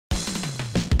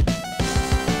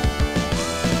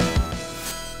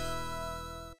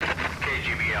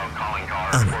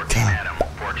I'm a cop.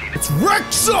 Let's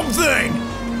wreck something!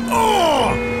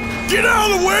 Oh! Get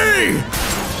out of the way!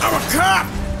 I'm a cop!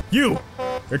 You!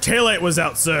 Your taillight was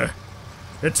out, sir.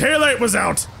 Your taillight was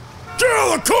out! Get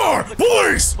out of the car!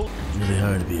 Police! It's really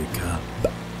hard to be a cop.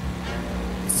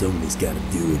 Somebody's gotta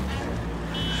do it.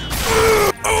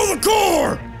 Out of the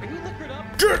car!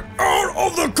 Get out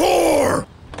of the car!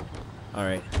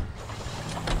 Alright.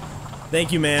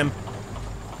 Thank you, ma'am.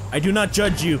 I do not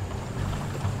judge you.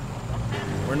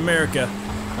 We're in America.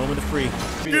 Home of the free.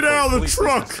 Get out of the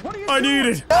truck! I need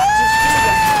it!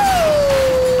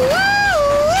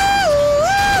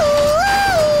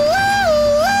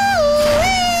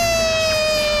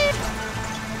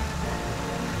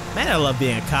 Man, I love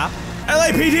being a cop.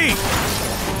 LAPD!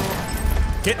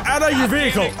 Get out of your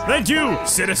vehicle! Thank you,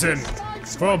 citizen,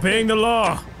 for obeying the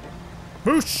law.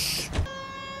 Whoosh!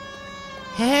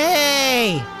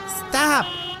 Hey! Stop!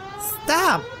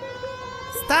 Stop!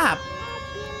 Stop!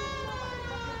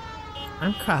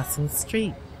 I'm crossing the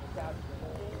street.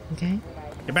 Okay?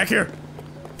 Get back here!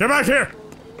 Get back here!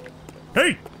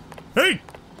 Hey! Hey!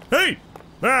 Hey!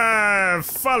 Ah,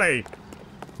 folly!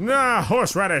 Nah,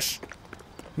 horseradish!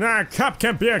 Nah, cop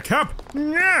can't be a cop!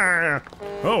 Nah!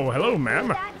 Oh, hello, ma'am.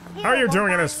 How are you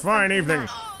doing on this fine evening?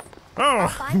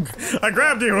 Oh, I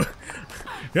grabbed you!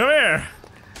 Come here!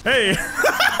 Hey!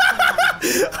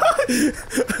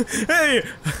 Hey!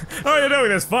 How are you doing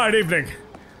this fine evening?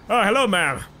 Oh, hello,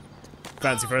 ma'am.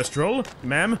 Fancy for a stroll?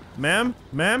 Ma'am? Ma'am?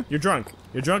 Ma'am? You're drunk.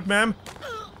 You're drunk, ma'am?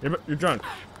 You're drunk.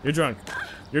 You're drunk.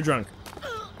 You're drunk.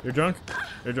 You're drunk?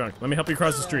 You're drunk. Let me help you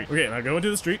cross the street. Okay, now go into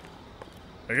the street.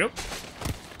 There you go.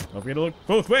 Don't forget to look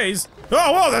both ways.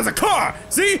 Oh, whoa, there's a car!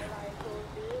 See?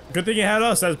 Good thing you had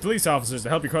us as police officers to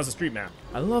help you cross the street, ma'am.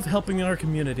 I love helping our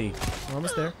community. We're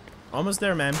almost there. Almost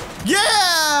there, ma'am.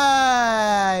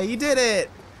 Yeah! You did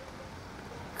it!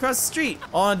 Cross the street.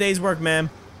 All in a day's work, ma'am.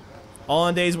 All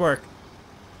in a day's work.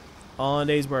 All in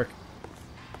a day's work.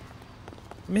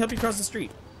 Let me help you cross the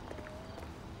street.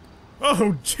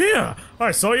 Oh dear!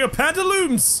 I saw your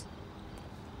pantaloons!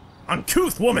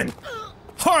 Uncouth woman!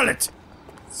 Harlot!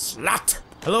 Slut!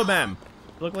 Hello, ma'am.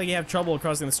 Look like you have trouble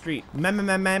crossing the street.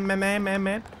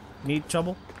 Ma'am. Need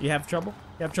trouble? You have trouble?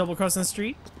 You have trouble crossing the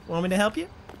street? Want me to help you?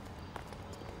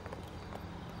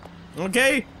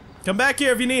 Okay. Come back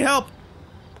here if you need help.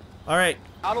 Alright.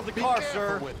 Out of the car,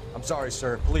 sir. I'm sorry,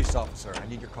 sir. Police officer. I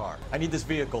need your car. I need this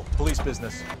vehicle. Police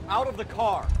business. Out of the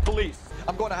car. Police.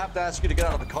 I'm going to have to ask you to get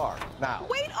out of the car. Now.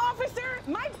 Wait, officer!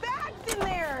 My bag's in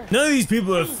there! None of these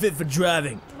people are fit for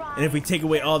driving. And if we take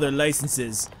away all their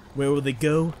licenses, where will they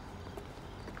go?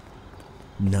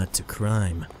 Not to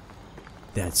crime.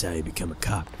 That's how you become a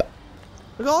cop.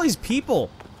 Look at all these people.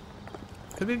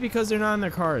 Could be because they're not in their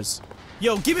cars.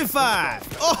 Yo, give me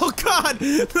 5! Oh god!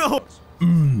 No!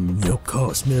 Your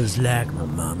car smells like my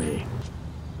mommy.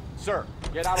 Sir,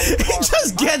 get out of the car. He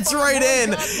just gets right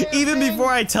in, even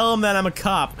before I tell him that I'm a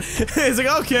cop. He's like,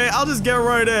 okay, I'll just get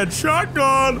right in.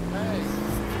 Shotgun!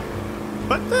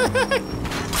 What the heck?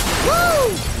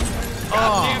 Woo!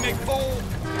 Damn it, fool.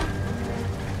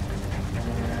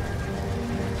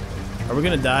 Are we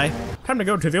gonna die? Time to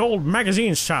go to the old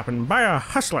magazine shop and buy a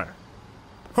hustler.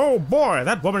 Oh boy,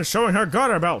 that woman's showing her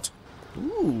garter belt.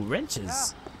 Ooh,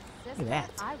 wrenches. Look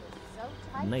at that.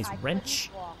 Nice wrench.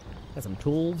 Got some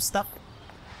tool stuff.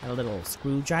 Got a little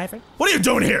screwdriver. What are you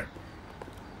doing here?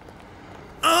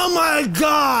 Oh my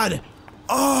god!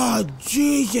 Oh,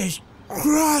 Jesus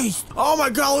Christ! Oh my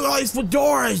god, look at all these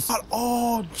fedoras!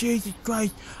 Oh, Jesus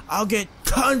Christ. I'll get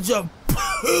tons of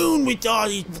poon with all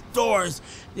these fedoras.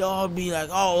 They'll all be like,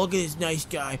 oh, look at this nice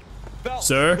guy. Belt,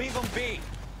 Sir? leave him be.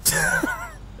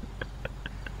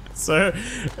 Sir,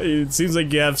 it seems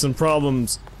like you have some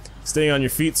problems staying on your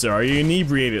feet, sir. Are you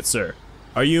inebriated, sir?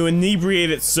 Are you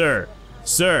inebriated, sir?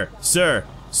 Sir,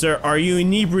 are you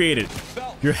inebriated?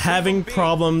 You're having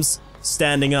problems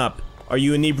standing up. Are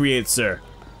you inebriated, sir?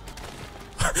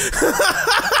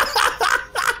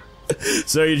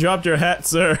 Sir, you dropped your hat,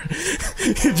 sir.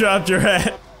 You dropped your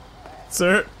hat.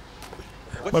 Sir.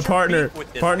 What's My your partner. beef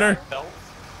with this Partner. guy, Belt?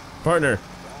 Partner,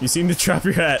 you seem to drop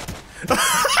your hat.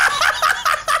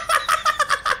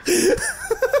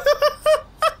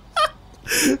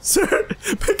 Sir,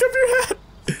 pick up your hat.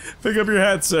 Pick up your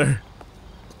hat, sir.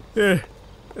 Here.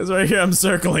 It's right here. I'm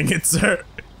circling it, sir.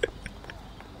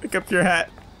 Pick up your hat.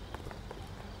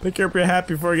 Pick up your hat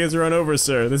before it gets run over,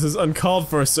 sir. This is uncalled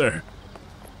for, sir.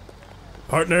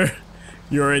 Partner,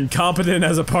 you're incompetent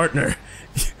as a partner.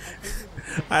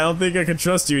 I don't think I can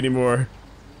trust you anymore.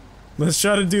 Let's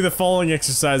try to do the following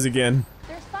exercise again.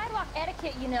 There's sidewalk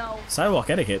etiquette, you know. Sidewalk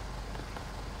etiquette?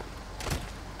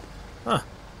 Huh.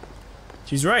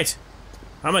 She's right.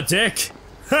 I'm a dick.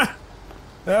 Ha!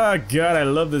 Oh god, I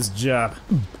love this job.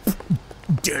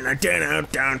 Leave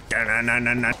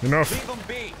him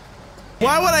be.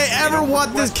 Why would I ever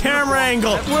want this camera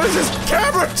angle? Where is this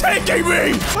camera taking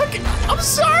me? I'm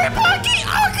sorry, Bucky.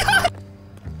 Oh god.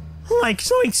 Like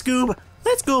Zoink Scoob,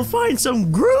 let's go find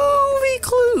some groovy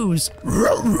clues.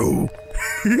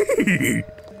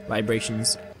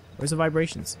 Vibrations. Where's the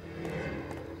vibrations?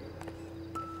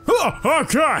 Oh, oh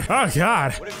god! Oh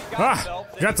god! What have you got, Ah,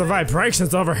 Phelps? got the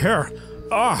vibrations over here.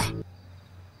 Ah.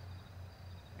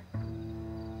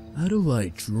 How do I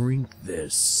drink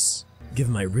this? Give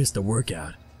my wrist a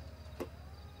workout.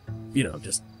 You know,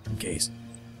 just in case.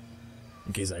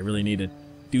 In case I really need to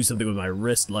do something with my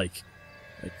wrist, like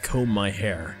comb my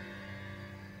hair.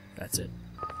 That's it.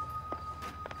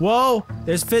 Whoa!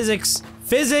 There's physics!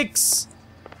 Physics!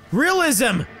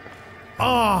 Realism!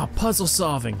 Ah, puzzle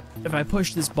solving. If I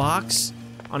push this box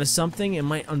onto something, it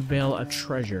might unveil a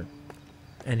treasure.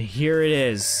 And here it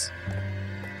is.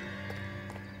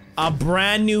 A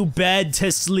brand new bed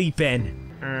to sleep in.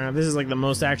 This is like the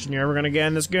most action you're ever gonna get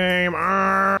in this game.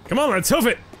 Come on, let's hoof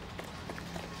it!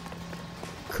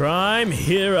 Crime,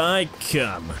 here I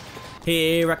come.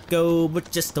 Here I go, but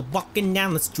just a walking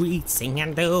down the street,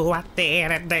 singing do I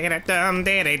did it, did it, dum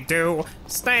did it do.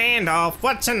 Stand off,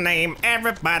 what's your name?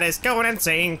 Everybody's going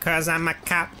insane, cause I'm a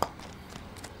cop.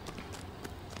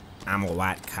 I'm a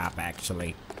white cop,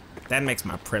 actually. That makes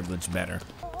my privilege better.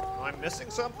 Am I missing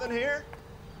something here?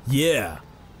 Yeah,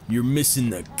 you're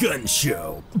missing the gun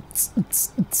show.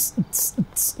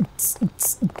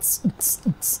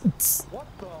 What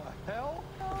the hell?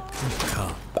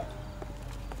 Cop.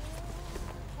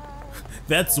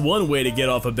 That's one way to get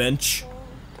off a bench.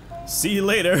 See you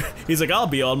later. He's like, I'll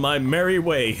be on my merry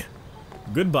way.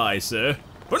 Goodbye, sir.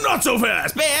 But not so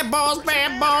fast! Bad boss,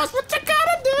 what you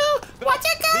gonna do? What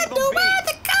you gonna do when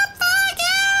the cop for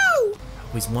you?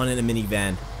 Always wanted a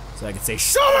minivan, so I could say,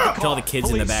 shut up! To all the kids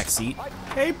in the back seat.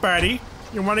 Hey, buddy.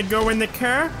 You wanna go in the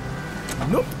car?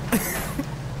 Nope.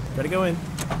 Gotta go in.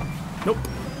 Nope.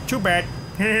 Too bad.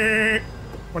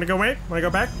 Wanna go in? Wanna go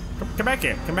back? Come back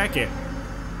here. Come back here.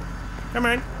 Come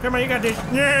on, you got this.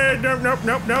 Yeah, nope.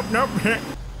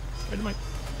 Where's the mic?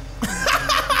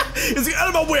 It's out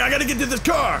of my way, I gotta get to this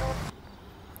car!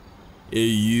 Hey,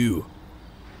 you.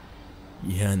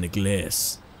 Behind the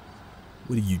glass.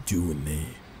 What are you doing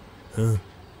there? Huh?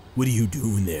 What are you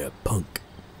doing there, punk?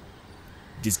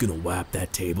 Just gonna wipe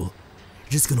that table?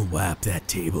 Just gonna wipe that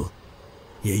table?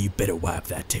 Yeah, you better wipe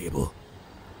that table.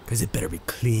 Cause it better be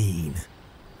clean.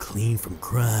 Clean from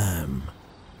crime.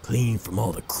 Clean from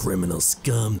all the criminal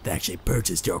scum that actually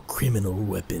purchased your criminal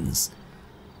weapons.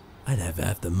 I'd have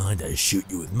half the mind to shoot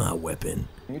you with my weapon.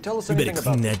 Can you tell us You better anything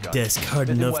clean about that this gun? desk hard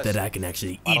Smith & enough Wesson. that I can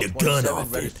actually eat Model a gun 27 off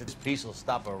it. registered. This piece will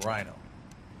stop a rhino.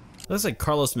 Looks like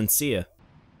Carlos Mencia.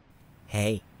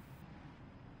 Hey.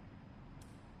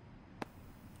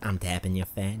 I'm tapping your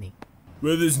fanny.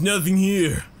 Well, there's nothing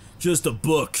here. Just a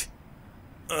book.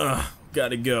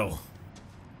 Gotta go.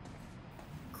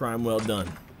 Crime well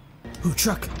done. Ooh,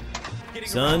 truck. Getting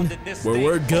Son, around in this where thing.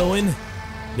 we're going,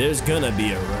 there's gonna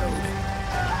be a road.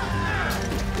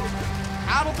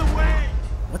 Out of the way!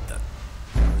 What the?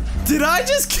 Did I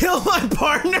just kill my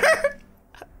partner?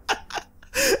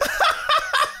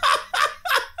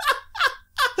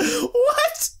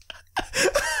 What?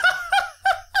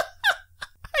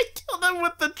 I killed him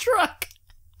with the truck.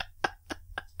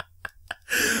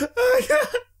 Oh, God.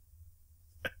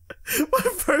 My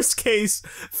first case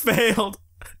failed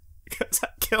because I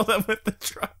killed him with the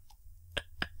truck.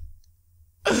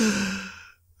 Oh,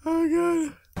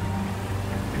 God.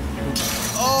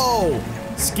 Oh!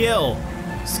 Skill.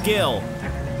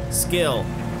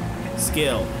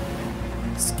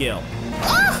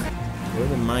 According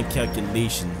to my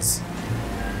calculations,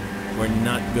 we're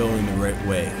not going the right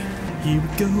way. Here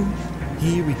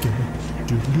we go.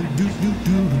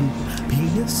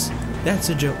 Penis? That's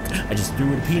a joke. I just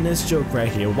threw a penis joke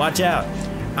right here. Watch out.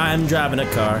 I'm driving a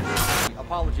car.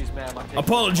 Apologies, ma'am. I'm taking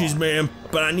Apologies, the call. ma'am,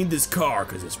 but I need this car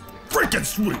because it's freaking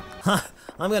sweet. Huh?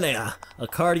 I'm gonna a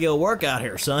cardio workout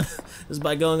here, son. Just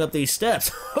by going up these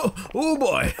steps. Oh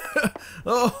boy.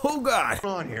 Oh God. What's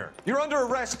on here? You're under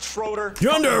arrest, Schroeder.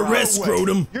 You're under Come arrest, my way.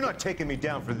 Scrotum. You're not taking me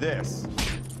down for this.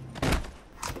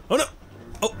 Oh no.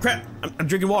 Oh crap. I'm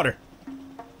drinking water.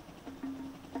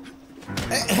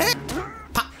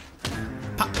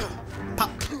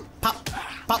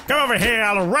 Come over here,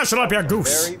 I'll rustle up your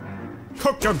goose. Barry,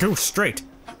 Cook your goose straight.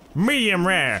 Medium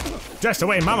rare. Just the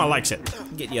way Mama likes it.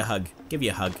 Get you a hug. Give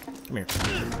you a hug. Come here.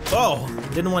 Oh,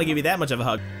 didn't want to give you that much of a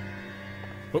hug.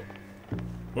 Oh.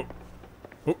 Oh.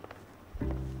 Oh.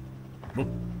 Oh.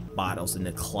 Bottles in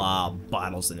the club.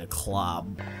 Bottles in the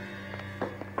club.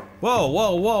 Whoa,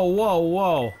 whoa, whoa, whoa,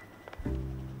 whoa.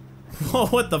 Whoa,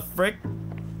 what the frick?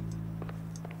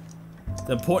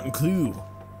 The important clue.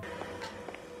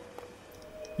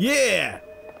 Yeah!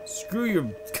 Screw your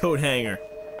coat hanger.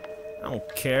 I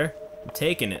don't care. I'm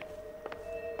taking it.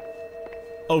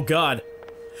 Oh god.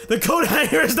 The coat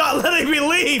hanger is not letting me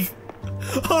leave!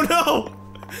 Oh no!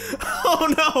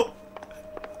 Oh no!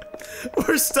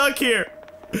 We're stuck here!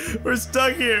 We're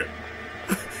stuck here!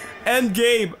 End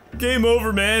game! Game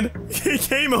over, man!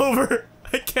 Game over!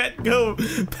 I can't go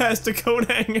past the coat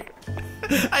hanger.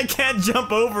 I can't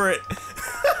jump over it.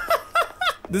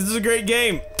 This is a great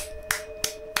game.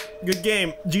 Good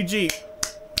game. GG.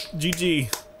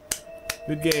 GG.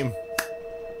 Good game.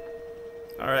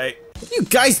 Alright. What are you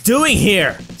guys doing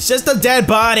here? It's just a dead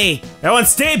body. Everyone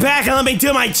stay back and let me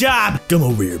do my job. Come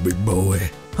over here, big boy.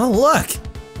 Oh, look.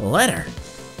 A letter.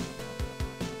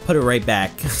 Put it right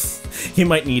back. You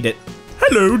might need it.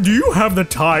 Hello, do you have the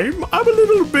time? I'm a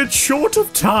little bit short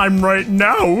of time right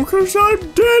now, because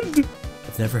I'm dead.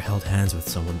 I've never held hands with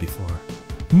someone before.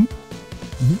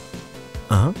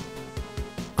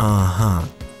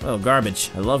 Oh, garbage.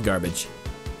 I love garbage.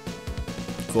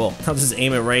 Cool. I'll just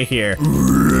aim it right here.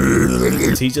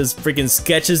 He just freaking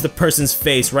sketches the person's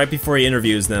face right before he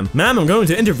interviews them. Ma'am, I'm going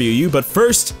to interview you, but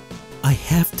first, I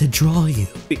have to draw you.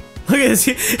 Look at this.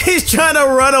 He's trying to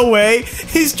run away.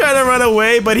 He's trying to run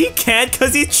away, but he can't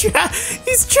because he's trapped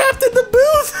in the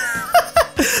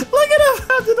booth. Look at him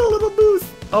trapped in a little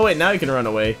booth. Oh wait, now he can run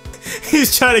away.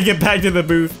 He's trying to get back to the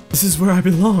booth. This is where I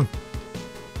belong.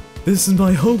 This is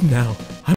my home now.